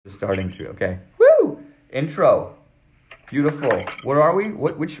Starting to. Okay. Woo! Intro. Beautiful. Where are we?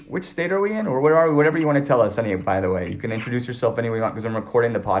 Which state are we in? Or where are we? Whatever you want to tell us. Anyway, by the way, you can introduce yourself any way you want because I'm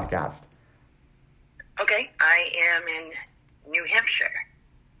recording the podcast. Okay, I am in New Hampshire.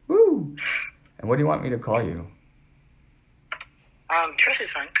 Woo! And what do you want me to call you? Trish is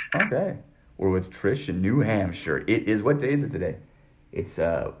fine. Okay. We're with Trish in New Hampshire. It is, what day is it today? It's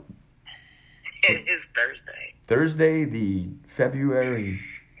It is Thursday. Thursday, the February,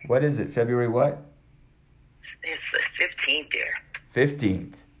 what is it? February what? It's the 15th, dear.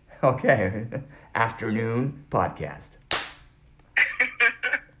 15th. Okay. Afternoon podcast.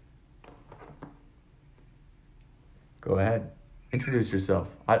 Go ahead. Introduce yourself.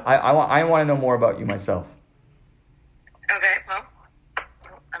 I want to know more about you myself. Okay, well,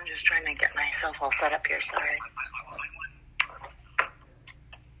 I'm just trying to get myself all set up here, sorry.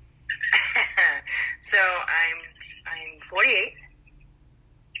 So I'm 48.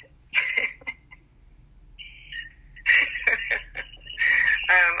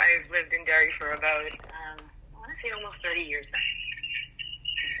 I've lived in Derry for about, I want to say almost 30 years now.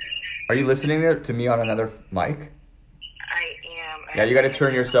 Are you listening to me on another mic? I am. Yeah, you got to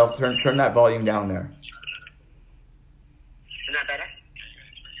turn that volume down there. Is that better?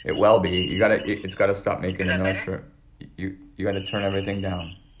 It will be. It's got to stop making a noise better? you got to turn everything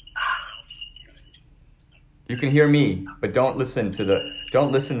down. You can hear me, but don't listen to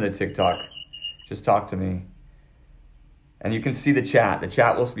the TikTok. Just talk to me. And you can see the chat. The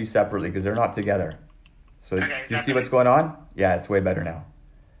chat will be separately because they're not together. So Okay, do you see what's going on? Yeah, it's way better now.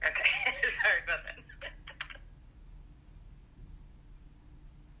 Okay, sorry about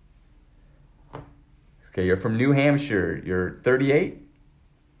that. Okay, you're from New Hampshire. You're 38?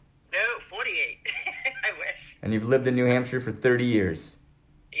 No, 48. I wish. And you've lived in New Hampshire for 30 years.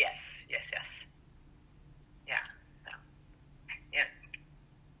 Yes. Yeah. So, yeah.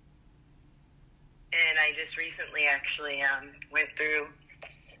 And I just recently actually went through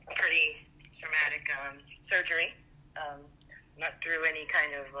a pretty traumatic surgery. Not through any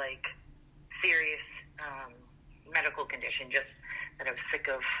kind of like serious medical condition, just that I was sick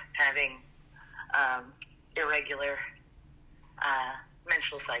of having irregular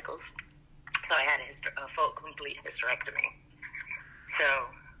menstrual cycles. So I had a full, complete hysterectomy. So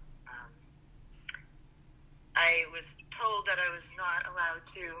I was told that I was not allowed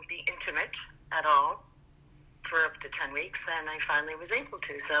to be intimate at all for up to 10 weeks, and I finally was able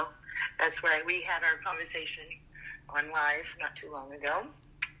to. So that's why we had our conversation on live not too long ago,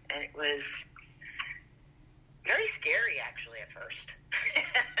 and it was very scary actually at first.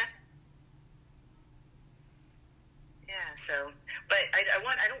 Yeah, so, but I don't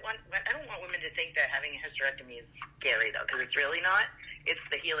want women to think that having a hysterectomy is scary though, because it's really not. It's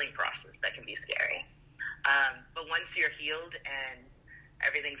the healing process that can be scary. But once you're healed and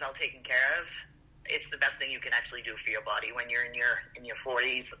everything's all taken care of, it's the best thing you can actually do for your body when you're in your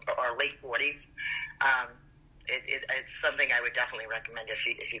 40s or late 40s. It's something I would definitely recommend if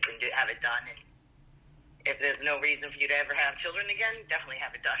you can have it done. And if there's no reason for you to ever have children again, definitely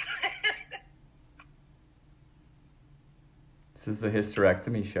have it done. This is the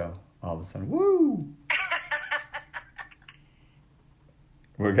hysterectomy show. All of a sudden, woo!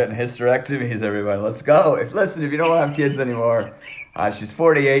 We're getting hysterectomies, everybody. Let's go. If you don't have kids anymore, she's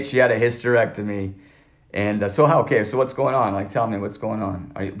 48. She had a hysterectomy, and so what's going on? Like, tell me what's going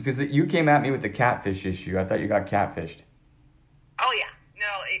on. Because you came at me with the catfish issue. I thought you got catfished. Oh yeah, no,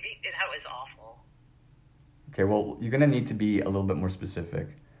 that was awful. Okay, well, you're gonna need to be a little bit more specific.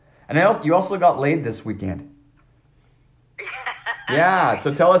 And you also got laid this weekend. Yeah,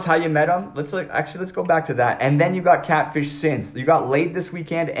 so tell us how you met him. Let's go back to that. And then you got catfished since. You got laid this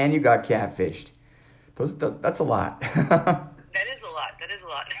weekend and you got catfished. That's a lot. That is a lot.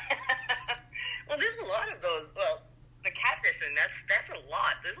 Well, there's a lot of those. Well, the catfishing, that's a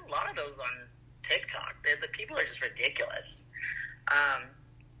lot. There's a lot of those on TikTok. The people are just ridiculous.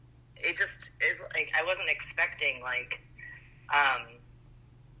 It just is like, I wasn't expecting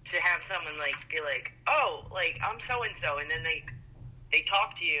to have someone be like, oh, I'm so and so, and then they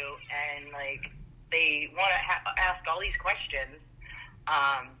talk to you and they want to ask all these questions,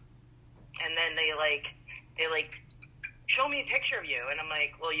 and then they show me a picture of you, and I'm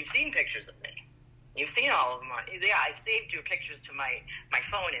like, well, you've seen pictures of me. You've seen all of them. I've saved your pictures to my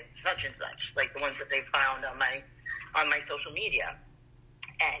phone and such, like the ones that they found on my social media.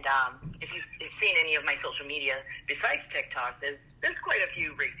 And if you've seen any of my social media besides TikTok, there's quite a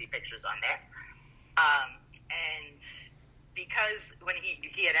few racy pictures on there. And because when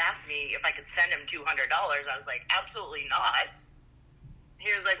he had asked me if I could send him $200, I was like, absolutely not. He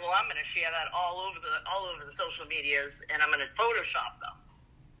was like, well, I'm going to share that all over the social medias, and I'm going to Photoshop them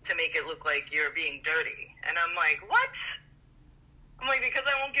to it look like you're being dirty. And I'm like, what? I'm like, because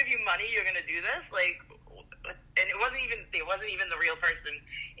I won't give you money, you're gonna do this? Like, and it wasn't even the real person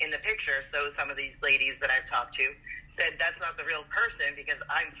in the picture. So some of these ladies that I've talked to said that's not the real person because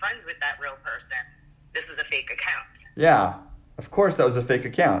I'm friends with that real person. This is a fake account. Yeah, of course that was a fake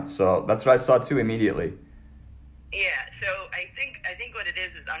account. So that's what I saw too immediately. Yeah. So I think what it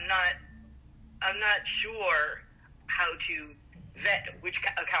is I'm not sure how to vet which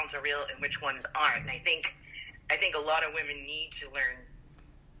accounts are real and which ones aren't. And I think a lot of women need to learn,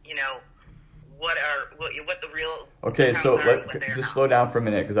 you know, what the real okay, so just slow down for a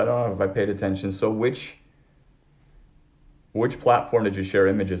minute because I don't know if I paid attention. So which platform did you share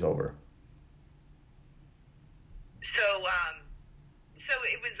images over? So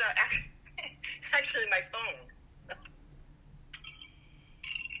it was actually my phone.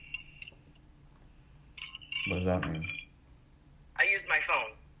 What does that mean? I used my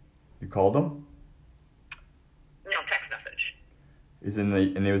phone. You called them? No, text message. And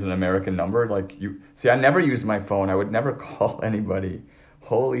it was an American number? Like you see, I never use my phone. I would never call anybody.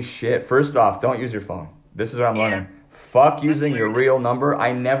 Holy shit. First off, don't use your phone. This is what I'm learning. Fuck using your real number.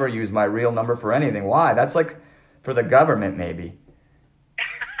 I never use my real number for anything. Why? That's like for the government maybe.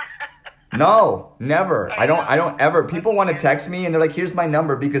 No, never. I don't ever. People want to text me and they're like, here's my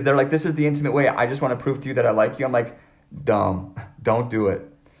number because they're like, this is the intimate way. I just want to prove to you that I like you. I'm like, dumb. Don't do it.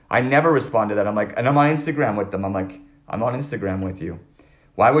 I never respond to that. I'm like, and I'm on Instagram with them. I'm like, I'm on Instagram with you.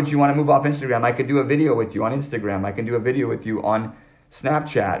 Why would you want to move off Instagram? I could do a video with you on Instagram. I can do a video with you on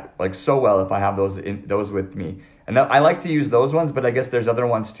Snapchat, like so well if I have those with me. And I like to use those ones, but I guess there's other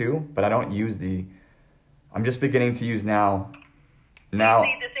ones too. But I don't use I'm just beginning to use now. Now,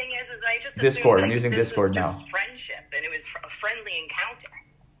 see, the thing is I just Discord. Like I'm using Discord now. Friendship, and it was a friendly encounter.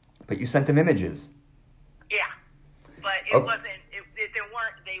 But you sent them images. Yeah, but it wasn't.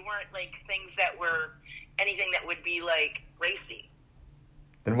 They weren't like things that were anything that would be like racy.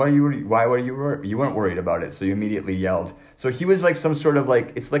 Then why were you weren't worried about it? So you immediately yelled. So he was like some sort of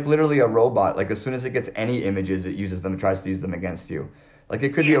like, it's like literally a robot. Like as soon as it gets any images, it uses them, tries to use them against you. Like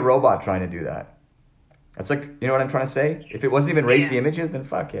it could be a robot trying to do that. That's like, you know what I'm trying to say? If it wasn't even racy images, then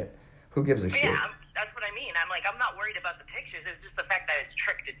fuck it. Who gives a shit? Yeah, that's what I mean. I'm like, I'm not worried about the pictures. It's just the fact that it's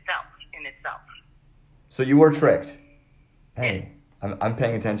tricked itself. So you were tricked. Hey, I'm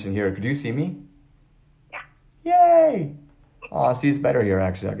paying attention here. Could you see me? Yeah. Yay! Oh, see, it's better here,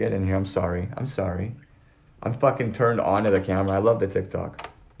 actually. I'll get in here. I'm sorry. I'm fucking turned on to the camera. I love the TikTok.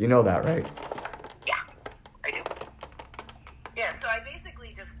 You know that, right? Yeah, I do. Yeah, so I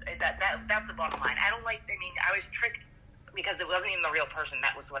basically just, that's the bottom line. I was tricked because it wasn't even the real person.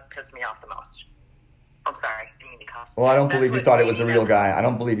 That was what pissed me off the most. I'm sorry. I didn't mean to cuss. Well, I don't believe you thought it was the real guy. I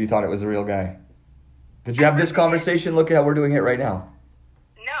don't believe you thought it was the real guy. Did you have this conversation? Look at how we're doing it right now.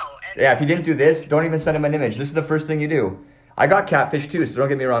 No. Yeah, if you didn't do this, don't even send him an image. This is the first thing you do. I got catfished too, so don't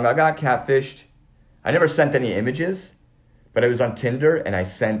get me wrong. I got catfished. I never sent any images, but I was on Tinder and I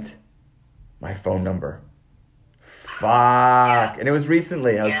sent my phone number. Fuck. Yeah. And it was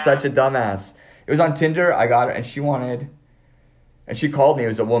recently. I was such a dumbass. It was on Tinder. I got her and she called me. It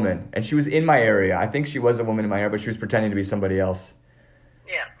was a woman and she was in my area. I think she was a woman in my area, but she was pretending to be somebody else.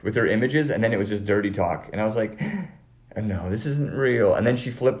 Yeah. With her images, and then it was just dirty talk. And I was like, no, this isn't real. And then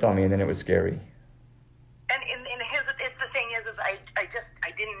she flipped on me and then it was scary.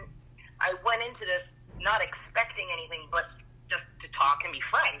 I went into this not expecting anything but just to talk and be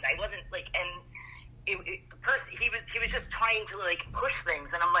friends. I wasn't like, and the person, he was just trying to like push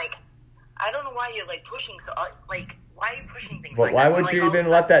things, and I'm like, I don't know why you're like pushing so, like, why are you pushing things? But why would you even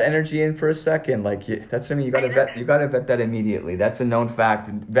let that energy in for a second? Like, that's what I mean. You gotta vet that immediately. That's a known fact.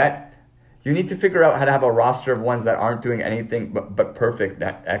 You need to figure out how to have a roster of ones that aren't doing anything but perfect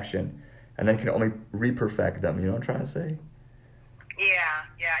action, and then can only re-perfect them. You know what I'm trying to say? Yeah.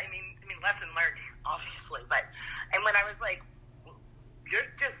 I mean, lesson learned, obviously. But and when I was like,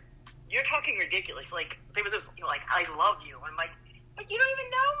 you're talking ridiculous. Like they were just like, I love you. I'm like, but you don't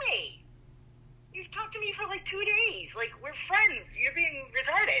even know me. You've talked to me for like 2 days. Like we're friends. You're being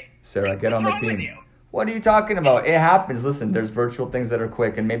retarded. Sarah, get on the team. What are you talking about? It happens. Listen, there's virtual things that are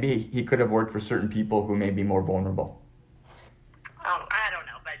quick, and maybe he could have worked for certain people who may be more vulnerable. I don't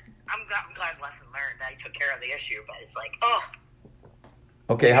know, but I'm glad lesson learned. I took care of the issue, but it's like, oh.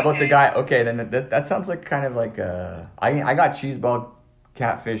 Okay, how about the guy? Okay, then that sounds like kind of like I got cheeseball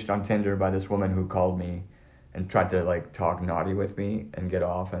catfished on Tinder by this woman who called me and tried to like talk naughty with me and get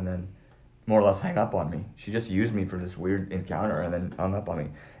off, and then more or less hang up on me. She just used me for this weird encounter and then hung up on me.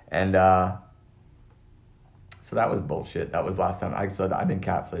 And so that was bullshit. That was last time. I said I've been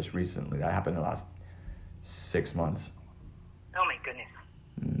catfished recently. That happened in the last 6 months. Oh my goodness.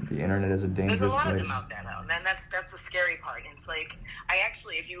 The internet is a dangerous There's a lot place. of them out there, though. And then that's the scary part. And it's like, I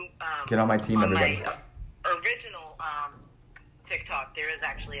actually, if you... Get on my team, everybody. My original TikTok, there is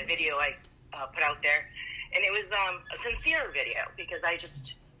actually a video I put out there. And it was a sincere video because I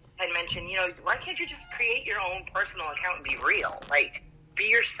just had mentioned, you know, why can't you just create your own personal account and be real? Like, be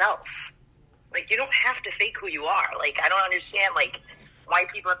yourself. Like, you don't have to fake who you are. Like, I don't understand, like, why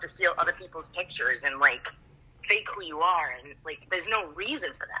people have to steal other people's pictures and, like, fake who you are. And, like, there's no reason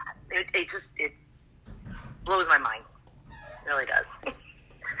for that. It blows my mind. It really does.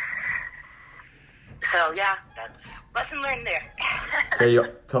 So, yeah, that's lesson learned there. Hey,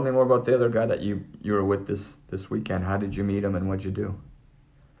 tell me more about the other guy that you were with this weekend. How did you meet him and what'd you do?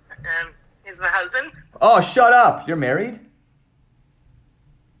 He's my husband. Oh, shut up. You're married?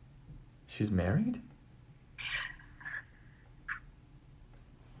 She's married?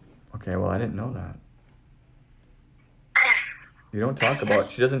 Okay, well, I didn't know that.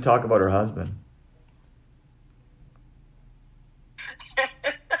 She doesn't talk about her husband.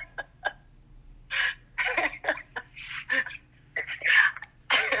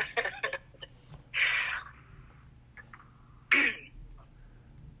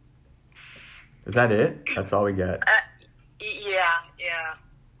 Is that it? That's all we get? Yeah.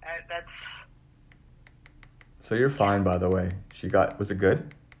 That's... So you're fine, by the way. Was it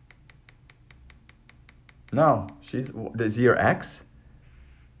good? No. Is he your ex?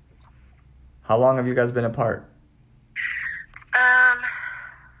 How long have you guys been apart?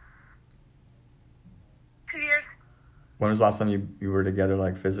 2 years. When was the last time you were together,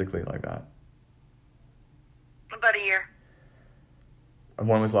 like, physically like that? About a year. And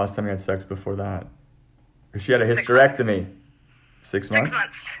when was the last time you had sex before that? Because she had a hysterectomy. 6 months? 6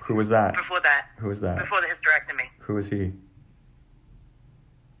 months. Who was that? Before that. Who was that? Before the hysterectomy. Who was he?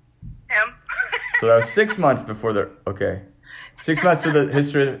 Him. So that was 6 months before the... Okay. 6 months of the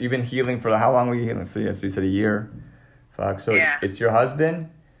history. You've been healing for... How long were you healing? So you said a year. Fuck. So yeah. It's your husband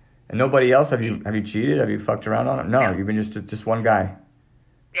and nobody else? Have you cheated? Have you fucked around on it? No, you've been just one guy.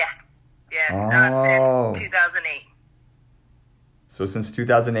 Yeah. Yes. Oh. Since 2008. So since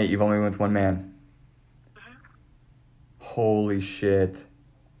 2008, you've only been with one man? Mm-hmm. Holy shit.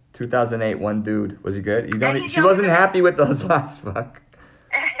 2008, one dude. Was he good? She wasn't happy with those last fuck.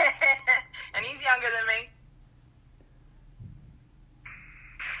 And he's younger than me.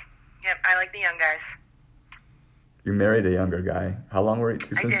 Yep, I like the young guys. You married a younger guy. How long were you?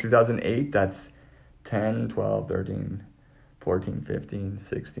 Since 2008? That's 10, 12, 13, 14, 15,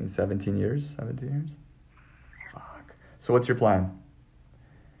 16, 17 years? 17 years? Fuck. So what's your plan?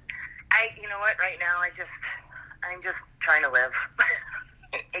 You know what? Right now, I'm just trying to live.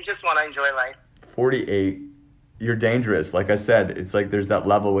 I just want to enjoy life. 48. You're dangerous. Like I said, it's like there's that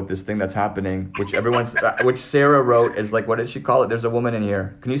level with this thing that's happening, which which Sarah wrote is like, what did she call it? There's a woman in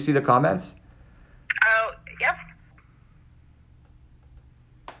here. Can you see the comments? Oh, yep.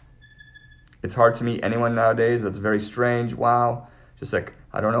 It's hard to meet anyone nowadays. That's very strange. Wow. Just like,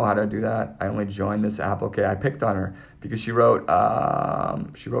 I don't know how to do that. I only joined this app. Okay, I picked on her because she wrote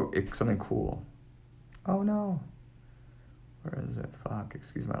something cool. Oh no. Where is it? Fuck,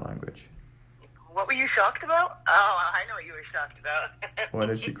 excuse my language. What were you shocked about? Oh, I know what you were shocked about. What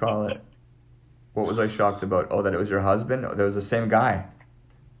did she call it? What was I shocked about? Oh, that it was your husband? Oh, that was the same guy.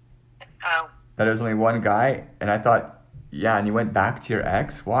 Oh. That it was only one guy? And I thought, yeah, and you went back to your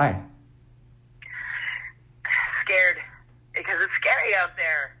ex? Why? Scared. Because it's scary out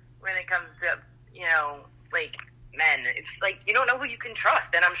there when it comes to, like, men. It's like, you don't know who you can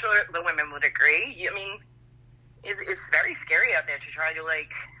trust. And I'm sure the women would agree. I mean, it's very scary out there to try to,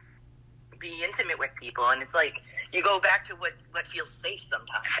 like, be intimate with people. And it's like, you go back to what feels safe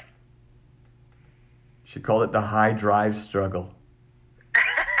sometimes. She called it the high drive struggle.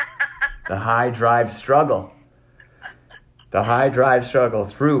 The high drive struggle. The high drive struggle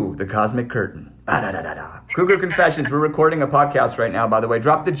through the cosmic curtain. Da-da-da-da-da. Cougar Confessions. We're recording a podcast right now, by the way.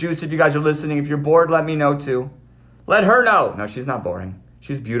 Drop the juice if you guys are listening. If you're bored, let me know too. Let her know. No, she's not boring.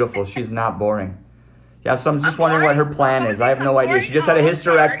 She's beautiful. She's not boring. Yeah, so I'm just wondering what her plan is. I have no idea. She just had a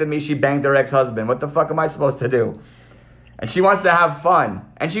hysterectomy. She banged her ex-husband. What the fuck am I supposed to do? And she wants to have fun.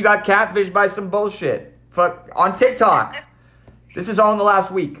 And she got catfished by some bullshit. Fuck, on TikTok. This is all in the last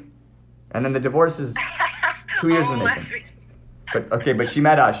week. And then the divorce is 2 years in the making. But she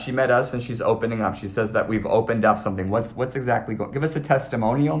met us. She met us and she's opening up. She says that we've opened up something. What's exactly going? Give us a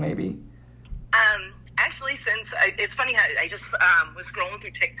testimonial, maybe. Actually, it's funny how I just was scrolling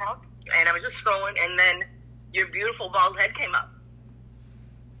through TikTok and I was just scrolling and then your beautiful bald head came up.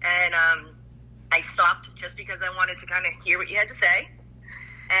 And I stopped just because I wanted to kind of hear what you had to say.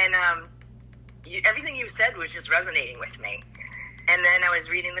 And everything you said was just resonating with me. And then I was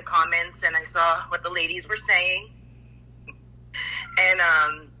reading the comments, and I saw what the ladies were saying. And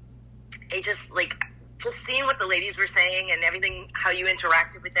it just seeing what the ladies were saying and everything, how you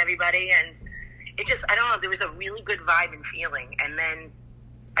interacted with everybody. And it just, I don't know, there was a really good vibe and feeling. And then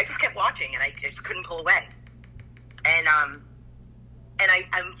I just kept watching, and I just couldn't pull away. And I'm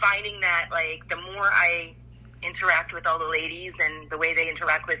finding that, like, the more I interact with all the ladies and the way they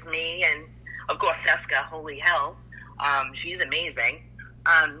interact with me, and of course Seska, holy hell, she's amazing.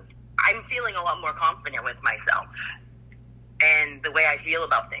 I'm feeling a lot more confident with myself and the way I feel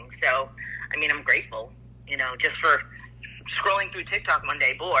about things. So, I mean, I'm grateful, you know, just for scrolling through TikTok one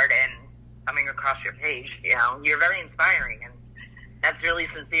day bored and coming across your page. You know, you're very inspiring, and that's really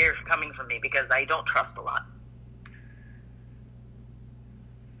sincere coming from me, because I don't trust a lot.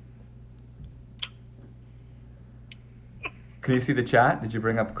 Can you see the chat? Did you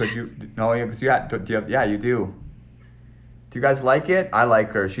bring up? Could you? No, you yeah, you do. Do you guys like it? I like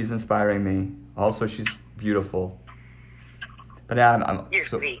her. She's inspiring me. Also, she's beautiful. But yeah, You're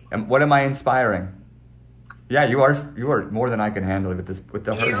sweet. And what am I inspiring? Yeah, you are more than I can handle with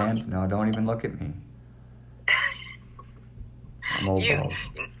the hurt hand. No, don't even look at me. I'm old balls.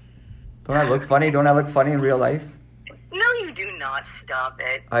 Don't I look funny? Don't I look funny in real life? No, you do not. Stop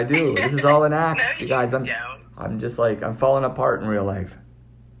it. I do. This is all an act. No, you guys, don't. I'm just like, I'm falling apart in real life.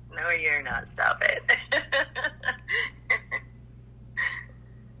 No, you're not. Stop it.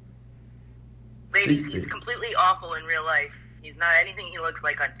 Ladies, he's completely awful in real life. He's not anything he looks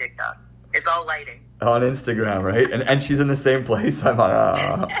like on TikTok. It's all lighting. On Instagram, right? And she's in the same place. I'm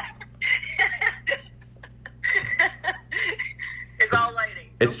It's all lighting.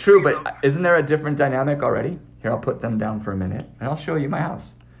 It's true, but isn't there a different dynamic already? Here, I'll put them down for a minute, and I'll show you my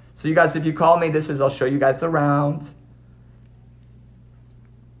house. So you guys, if you call me, I'll show you guys around.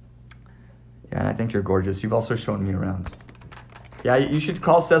 Yeah, and I think you're gorgeous. You've also shown me around. Yeah, you should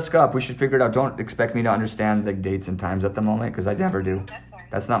call Seska up. We should figure it out. Don't expect me to understand the dates and times at the moment, because I never do. That's fine.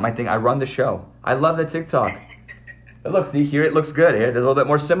 That's not my thing. I run the show. I love the TikTok. Look, see, here it looks good. Here, there's a little bit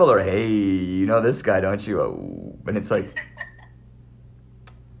more similar. Hey, you know this guy, don't you? Oh, and it's like...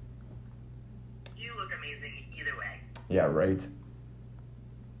 You look amazing either way. Yeah, right.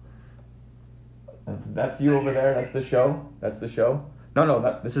 That's you over there. That's the show. That's the show.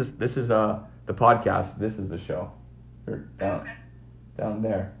 No. This is the podcast. This is the show. You're down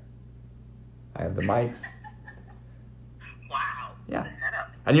there. I have the mics. Wow. Yeah. The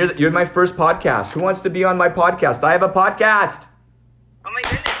setup. And you're my first podcast. Who wants to be on my podcast? I have a podcast. Oh my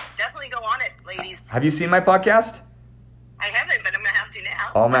goodness. Definitely go on it, ladies. Have you seen my podcast? I haven't, but I'm going to have to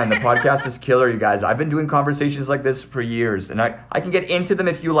now. Oh man, the podcast is killer, you guys. I've been doing conversations like this for years, and I can get into them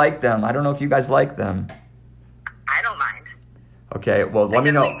if you like them. I don't know if you guys like them. I don't mind. Okay, well, let me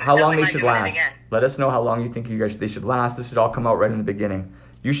know how long they should last. Again. Let us know how long you think they should last. This should all come out right in the beginning.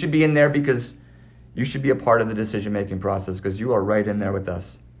 You should be in there because you should be a part of the decision-making process, because you are right in there with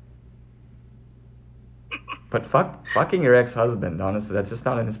us. But fucking your ex-husband, honestly, that's just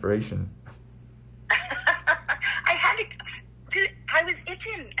not an inspiration. I had to... Dude, I was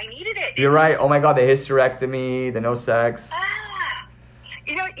itching. I needed it. You're right. Oh my God, the hysterectomy, the no sex.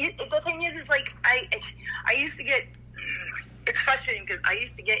 You know, the thing is like, I used to get... It's frustrating because I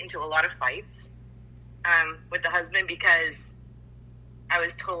used to get into a lot of fights with the husband because I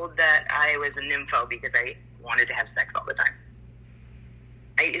was told that I was a nympho because I wanted to have sex all the time.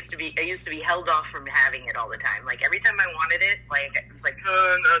 I used to be held off from having it all the time. Like, every time I wanted it, like, it was like,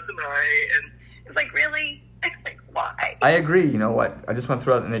 oh, not tonight. And it's like, really? Like, why? I agree. You know what? I just want to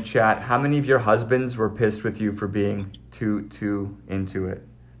throw out in the chat, how many of your husbands were pissed with you for being too into it?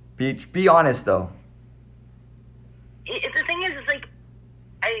 Be honest, though. The thing is like,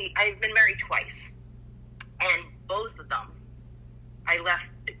 I've been married twice, and both of them, I left,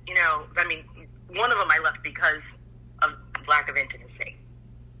 you know, I mean, one of them I left because of lack of intimacy,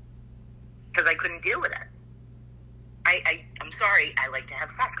 because I couldn't deal with it. I'm sorry, I like to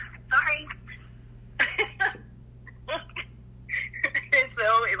have sex. Sorry. And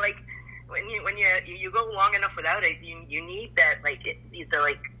so, like, when you go long enough without it, you need that, like, the,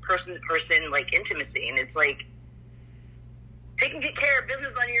 like, person-to-person, like, intimacy, and it's like, taking care of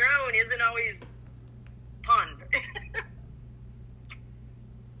business on your own isn't always fun.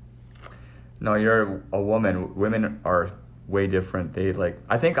 No, you're a woman. Women are way different.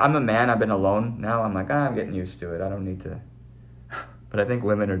 I think I'm a man. I've been alone now. I'm like, I'm getting used to it. I don't need to. But I think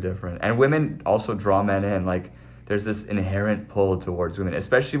women are different. And women also draw men in. Like, there's this inherent pull towards women,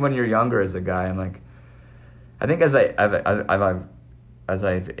 especially when you're younger as a guy. I'm like, I think as I've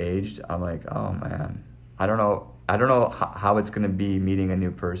aged, I'm like, oh man, I don't know how it's going to be meeting a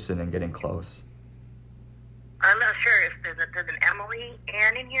new person and getting close. I'm not sure if there's an Emily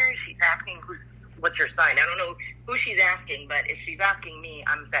Ann in here. She's asking what's your sign. I don't know who she's asking, but if she's asking me,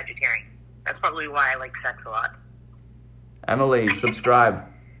 I'm Sagittarian. That's probably why I like sex a lot. Emily, subscribe.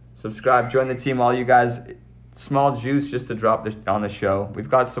 Subscribe. Join the team. All you guys, small juice just to drop this on the show. We've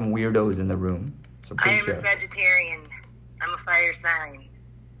got some weirdos in the room. So I please am share. a Sagittarian. I'm a fire sign.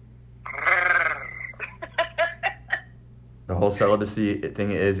 The whole celibacy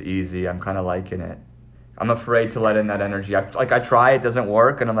thing is easy. I'm kind of liking it. I'm afraid to let in that energy. I try, it doesn't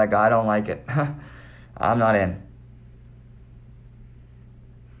work, and I'm like, I don't like it. I'm not in.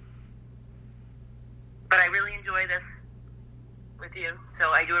 But I really enjoy this with you, so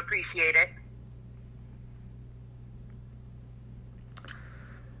I do appreciate it.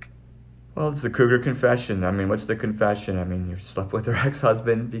 Well, it's the Cougar confession. I mean, what's the confession? I mean, you slept with her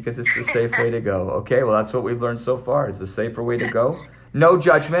ex-husband because it's the safe way to go. Okay, well, that's what we've learned so far. It's the safer way to go. No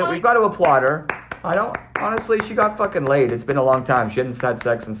judgment. We've got to applaud her. Honestly, she got fucking laid. It's been a long time. She hadn't had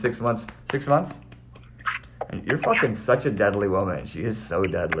sex in 6 months. 6 months? And you're fucking such a deadly woman. She is so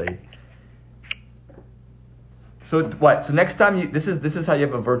deadly. So what? So next time this is how you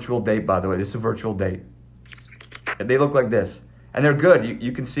have a virtual date, by the way. This is a virtual date. They look like this. And they're good.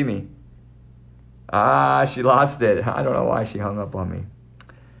 You can see me. She lost it. I don't know why she hung up on me.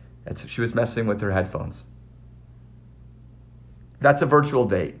 She was messing with her headphones. That's a virtual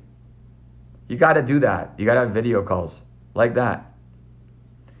date. You got to do that. You got to have video calls like that.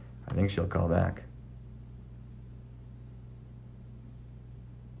 I think she'll call back.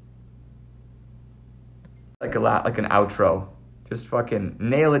 Like an outro. Just fucking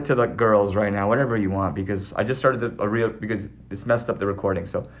nail it to the girls right now, whatever you want, because I just started because this messed up the recording.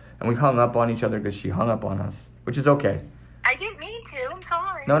 And we hung up on each other because she hung up on us, which is okay. I didn't mean to. I'm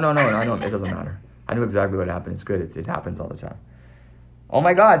sorry. No, I don't. It doesn't matter. I knew exactly what happened. It's good. It happens all the time. Oh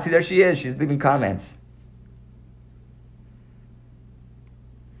my God! See, there she is. She's leaving comments.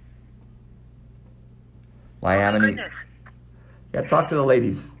 Miami. Oh my goodness. Yeah, talk to the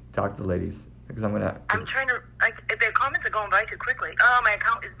ladies. Talk to the ladies. Because I'm trying to, if their comments are going by too quickly. Oh, my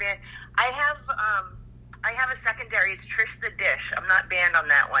account is banned. I have a secondary. It's Trish the Dish. I'm not banned on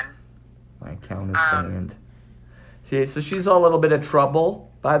that one. My account is banned. See, so she's a little bit of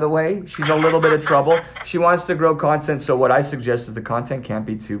trouble, by the way. She's a little bit of trouble. She wants to grow content, so what I suggest is the content can't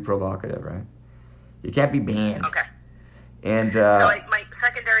be too provocative, right? You can't be banned. Okay. And so my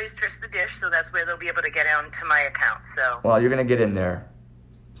secondary is Trish the Dish, so that's where they'll be able to get onto my account. So. Well, you're gonna get in there.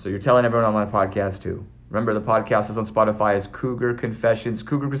 So you're telling everyone on my podcast too. Remember, the podcast is on Spotify as Cougar Confessions.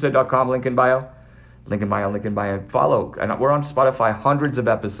 CougarCrusade.com, link in bio. Link in bio. Follow. And we're on Spotify, hundreds of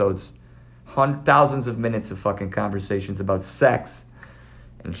episodes. Thousands of minutes of fucking conversations about sex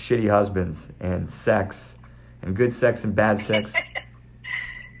and shitty husbands and sex and good sex and bad sex.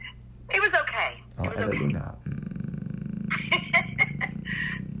 It was okay. Oh, it was okay. Evelina.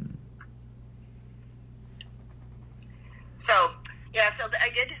 So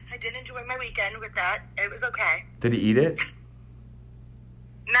I did enjoy my weekend with that. It was okay. Did he eat it?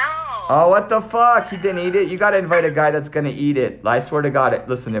 No. Oh, what the fuck? He didn't eat it? You gotta invite a guy that's gonna eat it. I swear to God,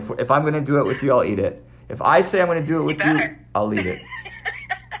 listen, if I'm gonna do it with you, I'll eat it. If I say I'm gonna do it with you, I'll eat it.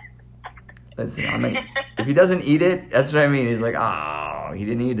 Listen, if he doesn't eat it, that's what I mean. He's like, oh, he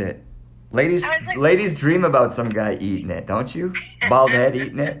didn't eat it. Ladies dream about some guy eating it, don't you? Bald head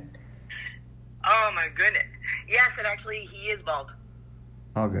eating it? Oh my goodness. Yes, and actually he is bald.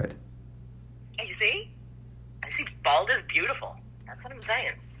 Oh, good. You see? I see bald is beautiful. That's what I'm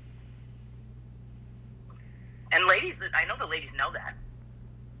saying. And ladies, I know the ladies know that.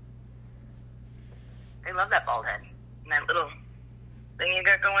 They love that bald head. And that little thing you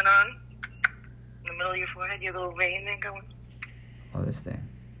got going on in the middle of your forehead, your little vein there going. Oh, this thing.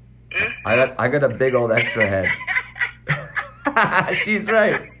 Mm-hmm. I got a big old extra head. She's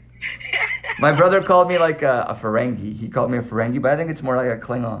right. My brother called me like a Ferengi. He called me a Ferengi, but I think it's more like a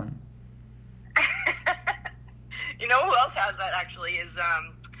Klingon. You know who else has that actually is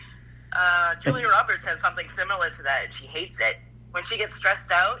Julia Roberts has something similar to that, and she hates it. When she gets stressed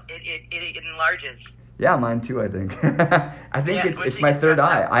out, it enlarges. Yeah, mine too, I think. I think it's my third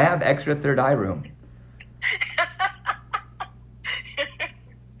eye. I have extra third eye room.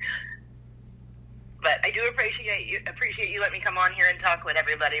 But I do appreciate you letting me come on here and talk with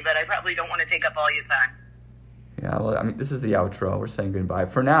everybody, but I probably don't want to take up all your time. Yeah, well, I mean, this is the outro. We're saying goodbye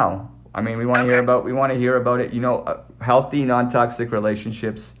for now. I mean, we want to hear about it. You know, healthy, non-toxic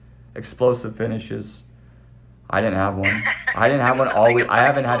relationships, explosive finishes. I didn't have one. I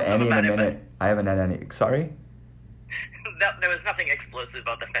haven't had any in a minute. I haven't had any. Sorry? There was nothing explosive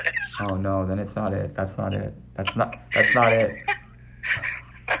about the finish. Oh no, then it's not it. That's not it. That's not it.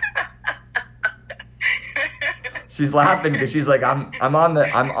 She's laughing because she's like, I'm on the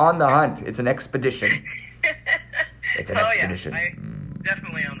hunt. It's an expedition. It's an expedition. Yeah.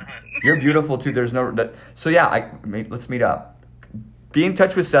 Definitely on the hunt. You're beautiful too. There's no. So yeah, let's meet up. Be in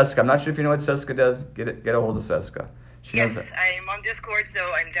touch with Seska. I'm not sure if you know what Seska does. Get a hold of Seska. She knows that. I'm on Discord, so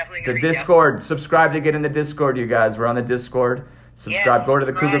I'm definitely the Discord. Subscribe to get in the Discord, you guys. We're on the Discord. Subscribe. Go to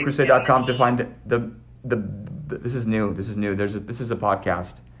the CougarCrusade.com to find the. This is new. This is a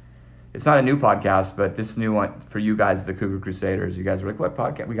podcast. It's not a new podcast, but this new one for you guys, the Cougar Crusaders. You guys are like, what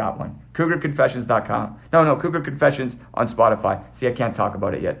podcast? We got one. CougarConfessions.com. No, Cougar Confessions on Spotify. See, I can't talk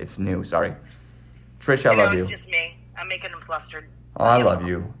about it yet. It's new. Sorry. Trish, I love you. It's just me. I'm making them flustered. Oh, I love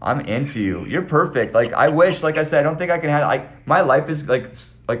you. I'm into you. You're perfect. Like, I wish, like I said, I don't think I can have, my life is like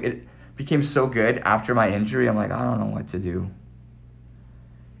it became so good after my injury. I'm like, I don't know what to do.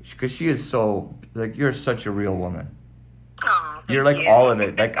 Because she is so, like, you're such a real woman. Oh, you're like all of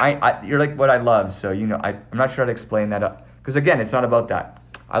it. Like you're like what I love. So I'm not sure how to explain that. Because again, it's not about that.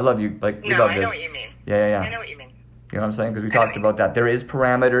 I love you. Like we love this. I know what you mean. Yeah. I know what you mean. You know what I'm saying? Because we talked about that. There is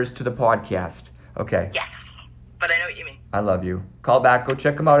parameters to the podcast. Okay. Yes, but I know what you mean. I love you. Call back. Go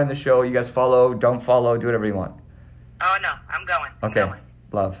check them out in the show. You guys follow. Don't follow. Do whatever you want. Oh no, I'm going. Okay.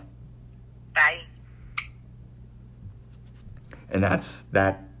 Love. Bye. And that's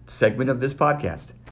that segment of this podcast.